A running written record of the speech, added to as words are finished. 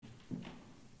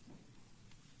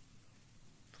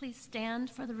Please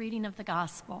stand for the reading of the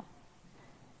gospel.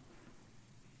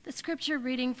 The scripture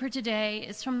reading for today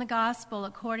is from the gospel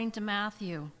according to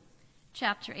Matthew,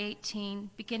 chapter 18,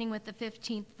 beginning with the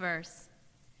 15th verse.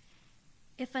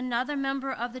 If another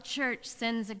member of the church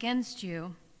sins against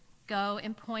you, go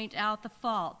and point out the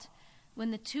fault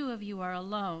when the two of you are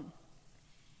alone.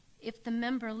 If the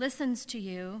member listens to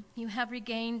you, you have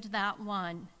regained that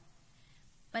one.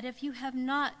 But if you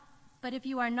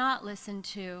are not listened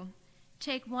to,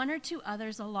 take one or two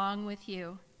others along with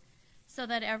you, so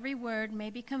that every word may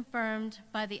be confirmed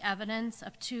by the evidence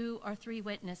of 2 or 3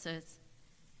 witnesses.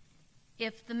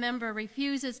 If the member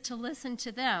refuses to listen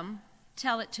to them,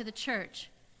 tell it to the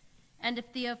church. And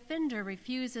if the offender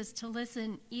refuses to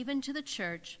listen even to the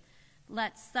church,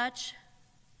 let such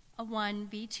a one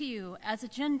be to you as a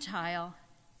Gentile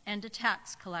and a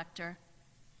tax collector.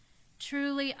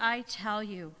 Truly I tell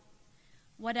you,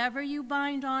 whatever you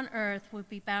bind on earth will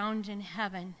be bound in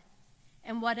heaven,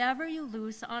 and whatever you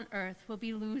loose on earth will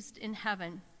be loosed in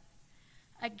heaven.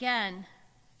 Again,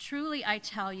 truly I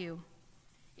tell you,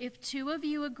 if 2 of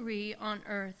you agree on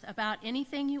earth about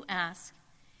anything you ask,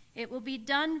 it will be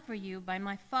done for you by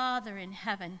my Father in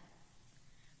heaven.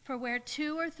 For where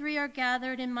 2 or 3 are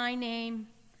gathered in my name,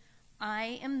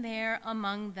 I am there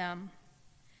among them.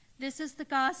 This is the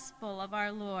gospel of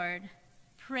our Lord.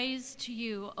 Praise to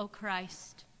you, O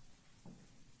Christ.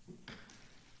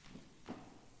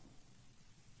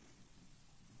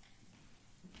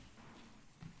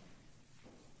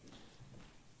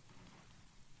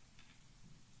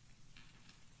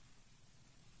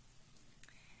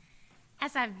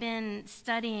 As I've been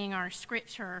studying our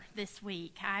scripture this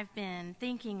week, I've been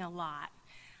thinking a lot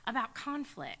about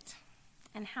conflict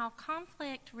and how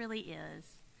conflict really is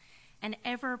an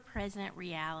ever-present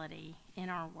reality in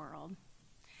our world.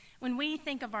 When we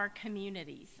think of our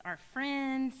communities, our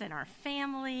friends and our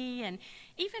family and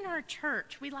even our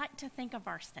church, we like to think of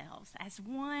ourselves as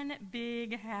one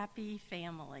big happy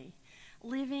family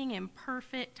living in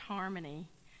perfect harmony.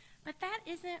 But that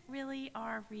isn't really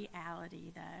our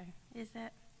reality, though, is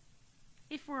it?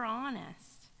 If we're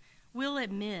honest, we'll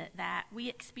admit that we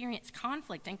experience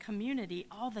conflict in community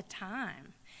all the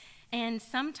time. And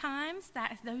sometimes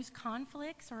those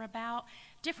conflicts are about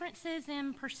differences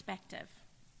in perspective,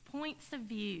 points of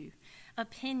view,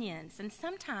 opinions, and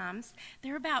sometimes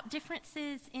they're about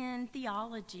differences in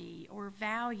theology or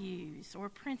values or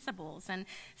principles, and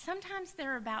sometimes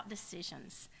they're about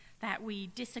decisions that we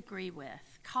disagree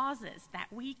with, causes that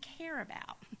we care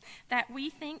about, that we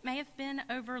think may have been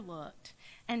overlooked,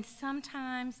 and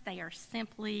sometimes they are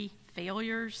simply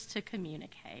failures to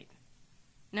communicate.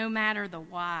 No matter the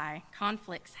why,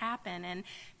 conflicts happen, and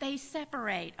they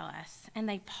separate us, and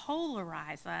they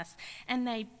polarize us, and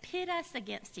they pit us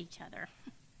against each other.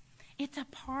 It's a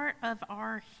part of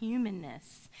our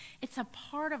humanness. It's a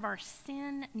part of our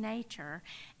sin nature,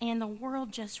 and the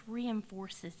world just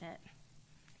reinforces it.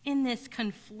 In this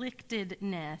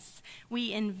conflictedness,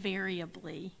 we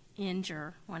invariably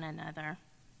injure one another.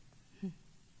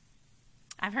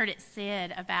 I've heard it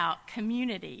said about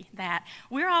community that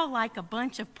we're all like a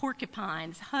bunch of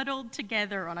porcupines huddled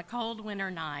together on a cold winter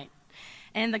night.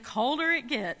 And the colder it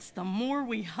gets, the more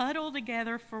we huddle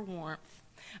together for warmth.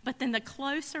 But then the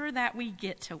closer that we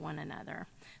get to one another,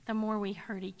 the more we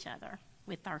hurt each other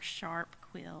with our sharp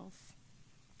quills.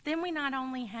 Then we not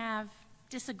only have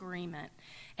disagreement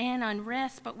and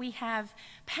unrest, but we have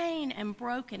pain and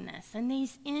brokenness. And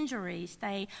these injuries,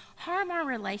 they harm our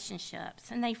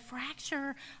relationships and they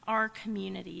fracture our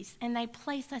communities and they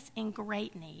place us in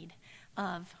great need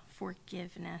of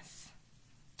forgiveness.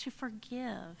 To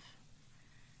forgive,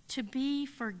 to be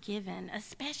forgiven,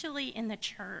 especially in the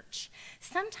church.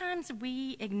 Sometimes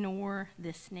we ignore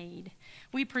this need.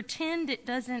 We pretend it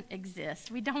doesn't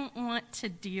exist. We don't want to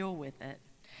deal with it.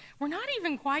 We're not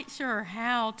even quite sure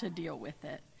how to deal with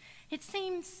it. It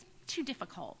seems too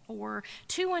difficult or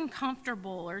too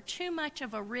uncomfortable or too much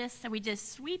of a risk, so we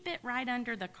just sweep it right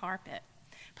under the carpet,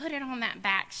 put it on that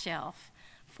back shelf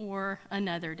for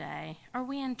another day, or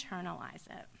we internalize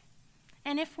it.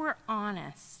 And if we're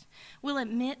honest, we'll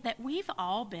admit that we've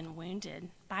all been wounded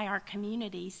by our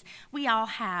communities. We all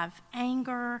have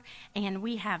anger and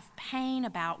we have pain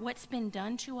about what's been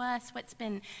done to us, what's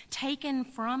been taken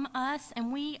from us,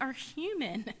 and we are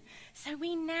human. So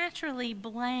we naturally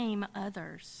blame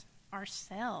others,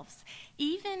 ourselves,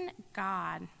 even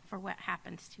God, for what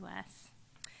happens to us.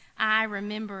 I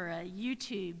remember a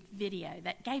YouTube video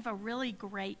that gave a really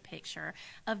great picture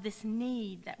of this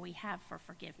need that we have for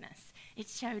forgiveness. It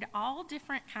showed all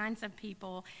different kinds of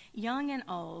people, young and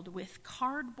old, with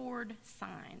cardboard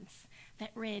signs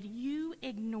that read, "You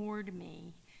ignored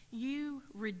me. You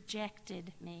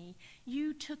rejected me.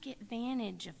 You took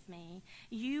advantage of me.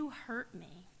 You hurt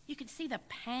me. You could see the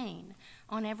pain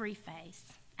on every face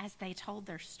as they told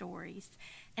their stories.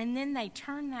 And then they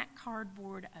turned that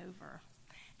cardboard over,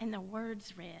 and the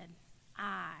words read,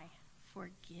 I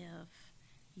forgive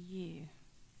you.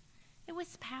 It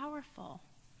was powerful,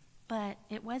 but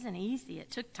it wasn't easy. It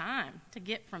took time to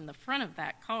get from the front of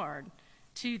that card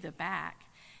to the back.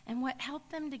 And what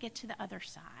helped them to get to the other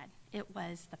side, it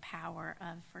was the power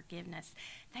of forgiveness.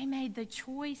 They made the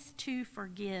choice to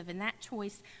forgive, and that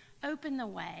choice opened the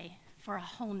way for a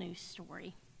whole new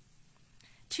story.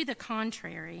 To the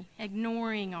contrary,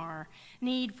 ignoring our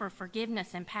need for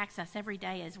forgiveness impacts us every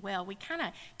day as well. We kind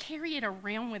of carry it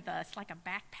around with us like a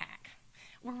backpack.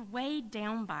 We're weighed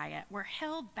down by it. We're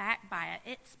held back by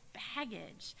it. It's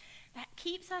baggage that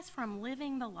keeps us from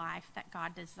living the life that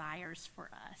God desires for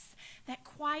us, that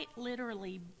quite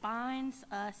literally binds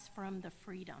us from the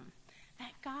freedom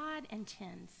that God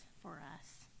intends for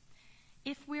us.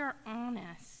 If we're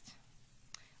honest,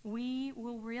 we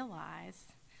will realize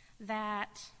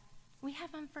that we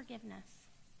have unforgiveness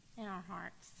in our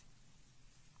hearts.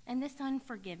 And this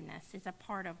unforgiveness is a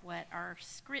part of what our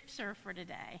scripture for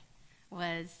today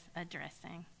was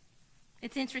addressing.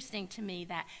 It's interesting to me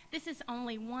that this is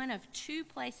only one of two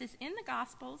places in the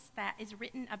Gospels that is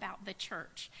written about the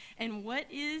church. And what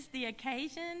is the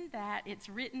occasion that it's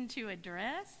written to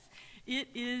address? It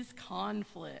is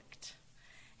conflict.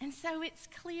 And so it's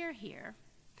clear here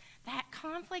that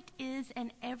conflict is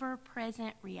an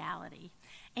ever-present reality,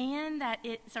 and that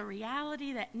it's a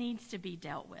reality that needs to be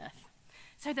dealt with.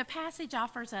 So the passage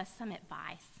offers us some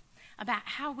advice about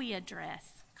how we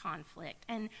address conflict.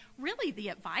 And really the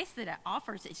advice that it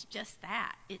offers is just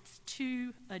that. It's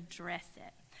to address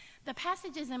it. The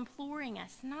passage is imploring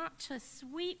us not to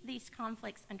sweep these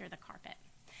conflicts under the carpet,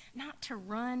 not to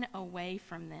run away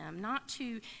from them, not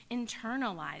to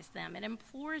internalize them. It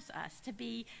implores us to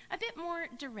be a bit more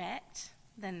direct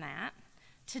than that,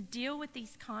 to deal with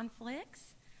these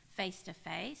conflicts face to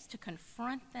face, to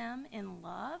confront them in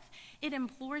love. It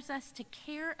implores us to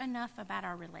care enough about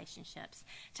our relationships,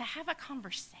 to have a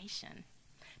conversation,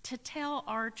 to tell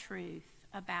our truth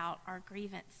about our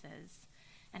grievances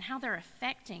and how they're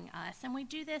affecting us. And we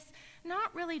do this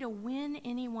not really to win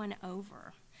anyone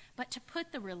over, but to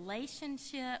put the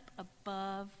relationship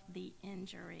above the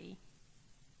injury.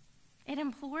 It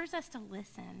implores us to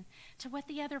listen to what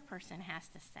the other person has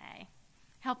to say,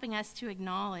 helping us to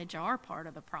acknowledge our part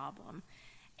of the problem.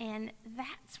 And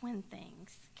that's when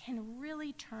things can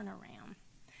really turn around.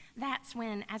 That's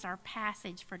when, as our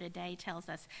passage for today tells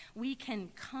us, we can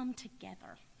come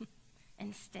together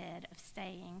instead of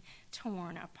staying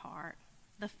torn apart.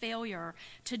 The failure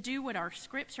to do what our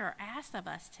scripture asks of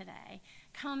us today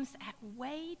comes at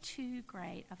way too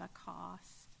great of a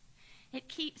cost. It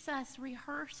keeps us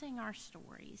rehearsing our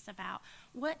stories about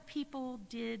what people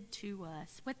did to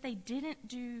us, what they didn't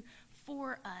do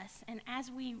for us. And as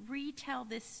we retell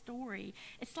this story,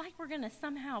 it's like we're going to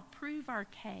somehow prove our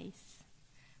case.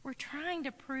 We're trying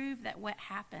to prove that what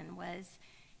happened was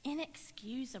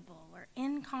inexcusable or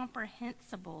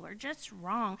incomprehensible or just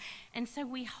wrong. And so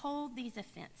we hold these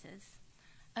offenses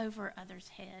over others'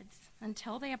 heads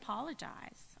until they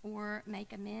apologize or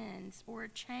make amends or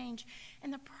change.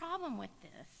 And the problem with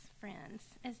this, friends,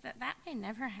 is that may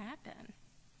never happen.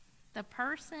 The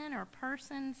person or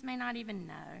persons may not even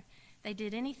know they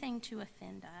did anything to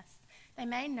offend us. They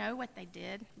may know what they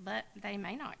did, but they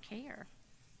may not care.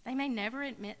 They may never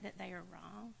admit that they are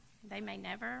wrong. They may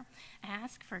never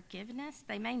ask forgiveness.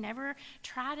 They may never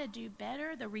try to do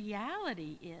better. The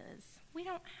reality is we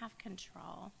don't have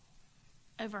control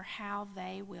over how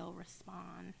they will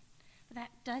respond. But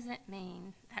that doesn't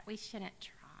mean that we shouldn't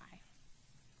try.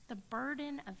 The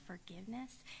burden of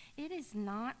forgiveness, it is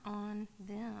not on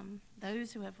them,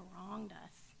 those who have wronged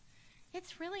us.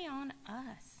 It's really on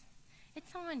us.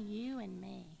 It's on you and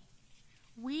me.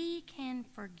 We can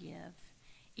forgive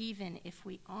even if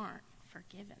we aren't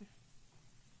forgiven.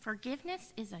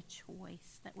 Forgiveness is a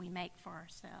choice that we make for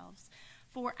ourselves,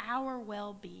 for our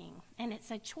well-being, and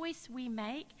it's a choice we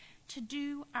make to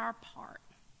do our part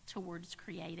towards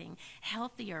creating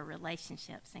healthier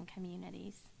relationships and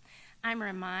communities. I'm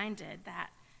reminded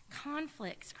that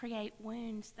conflicts create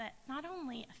wounds that not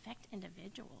only affect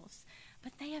individuals,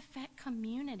 but they affect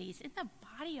communities in the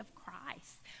body of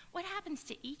Christ. What happens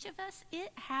to each of us?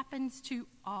 It happens to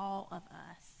all of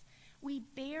us. We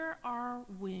bear our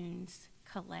wounds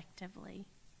collectively.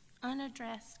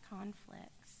 Unaddressed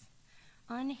conflicts,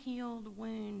 unhealed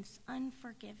wounds,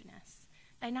 unforgiveness.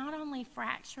 They not only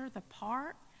fracture the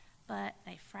part, but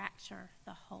they fracture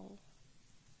the whole.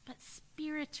 But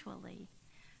spiritually,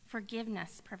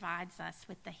 Forgiveness provides us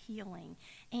with the healing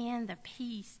and the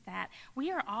peace that we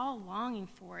are all longing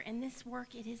for. And this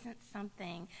work, it isn't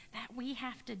something that we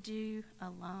have to do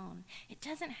alone. It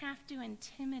doesn't have to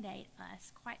intimidate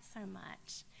us quite so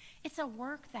much. It's a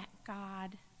work that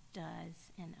God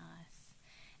does in us.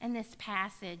 And this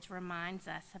passage reminds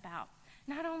us about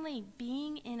not only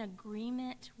being in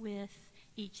agreement with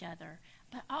each other,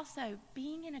 but also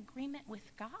being in agreement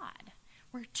with God,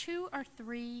 where 2 or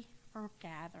 3 are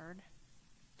gathered.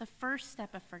 The first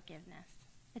step of forgiveness,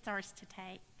 it's ours to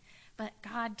take, but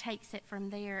God takes it from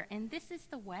there. And this is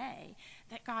the way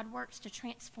that God works to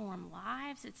transform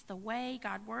lives. It's the way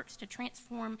God works to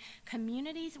transform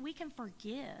communities. We can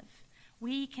forgive.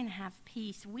 We can have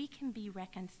peace. We can be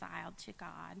reconciled to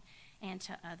God and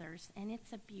to others. And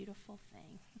it's a beautiful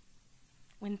thing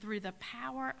when through the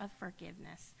power of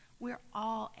forgiveness, we're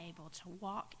all able to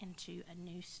walk into a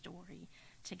new story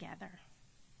together.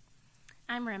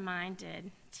 I'm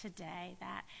reminded today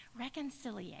that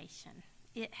reconciliation,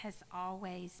 it has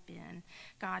always been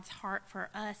God's heart for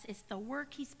us. It's the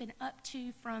work he's been up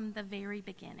to from the very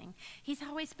beginning. He's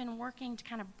always been working to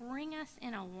kind of bring us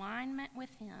in alignment with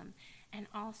him and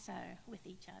also with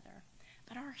each other.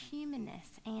 But our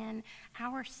humanness and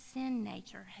our sin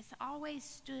nature has always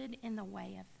stood in the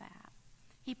way of that.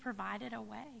 He provided a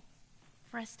way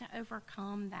for us to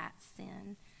overcome that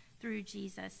sin through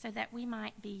Jesus so that we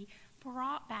might be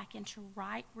brought back into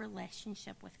right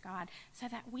relationship with God, so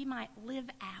that we might live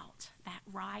out that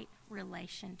right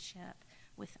relationship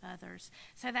with others,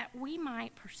 so that we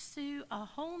might pursue a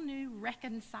whole new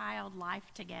reconciled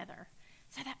life together,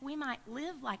 so that we might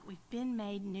live like we've been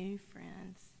made new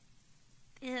friends.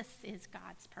 This is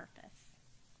God's purpose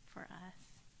for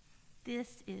us.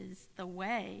 This is the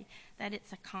way that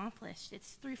it's accomplished.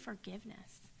 It's through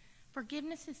forgiveness.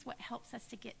 Forgiveness is what helps us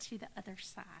to get to the other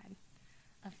side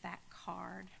of that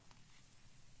card,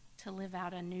 to live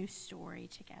out a new story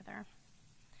together.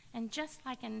 And just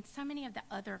like in so many of the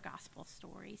other gospel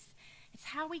stories, it's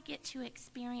how we get to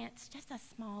experience just a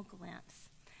small glimpse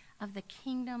of the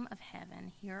kingdom of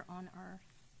heaven here on earth.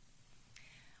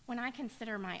 When I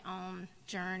consider my own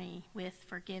journey with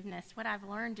forgiveness, what I've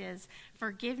learned is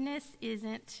forgiveness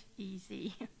isn't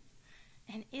easy.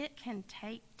 And it can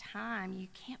take time. You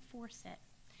can't force it.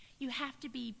 You have to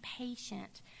be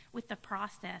patient with the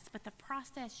process, but the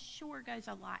process sure goes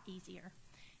a lot easier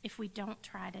if we don't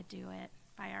try to do it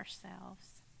by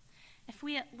ourselves. If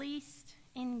we at least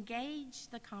engage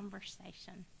the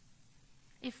conversation,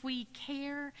 if we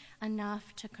care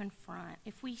enough to confront,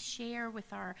 if we share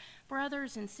with our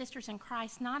brothers and sisters in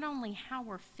Christ not only how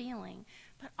we're feeling,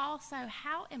 but also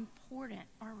how important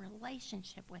our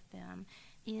relationship with them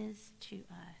is to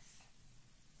us.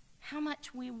 How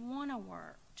much we want to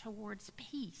work towards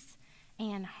peace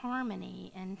and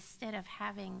harmony instead of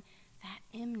having that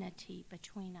enmity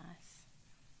between us.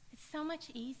 It's so much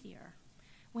easier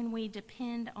when we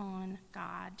depend on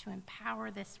God to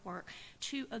empower this work,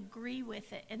 to agree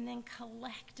with it, and then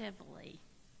collectively,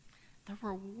 the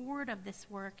reward of this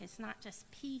work is not just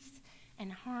peace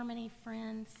and harmony,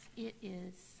 friends, it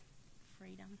is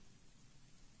freedom.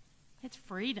 It's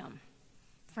freedom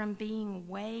from being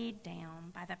weighed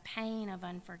down by the pain of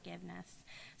unforgiveness,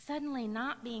 suddenly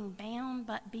not being bound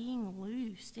but being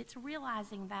loosed. It's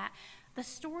realizing that the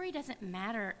story doesn't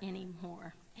matter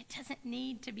anymore. It doesn't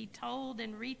need to be told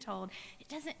and retold. It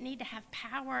doesn't need to have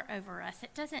power over us.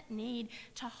 It doesn't need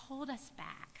to hold us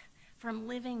back from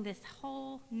living this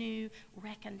whole new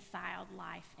reconciled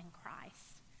life in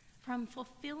Christ, from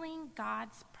fulfilling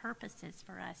God's purposes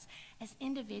for us as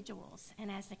individuals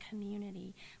and as a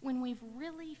community. When we've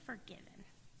really forgiven,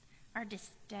 our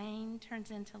disdain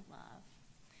turns into love,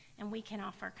 and we can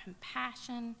offer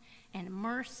compassion and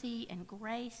mercy and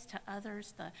grace to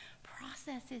others. The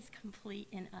process is complete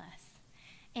in us,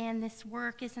 and this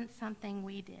work isn't something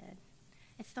we did.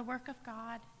 It's the work of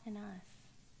God in us.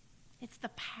 It's the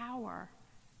power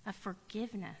of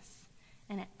forgiveness,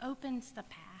 and it opens the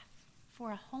path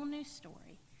for a whole new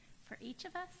story for each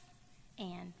of us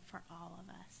and for all of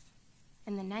us.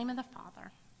 In the name of the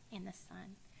Father, and the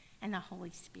Son, and the Holy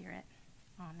Spirit.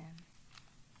 Amen.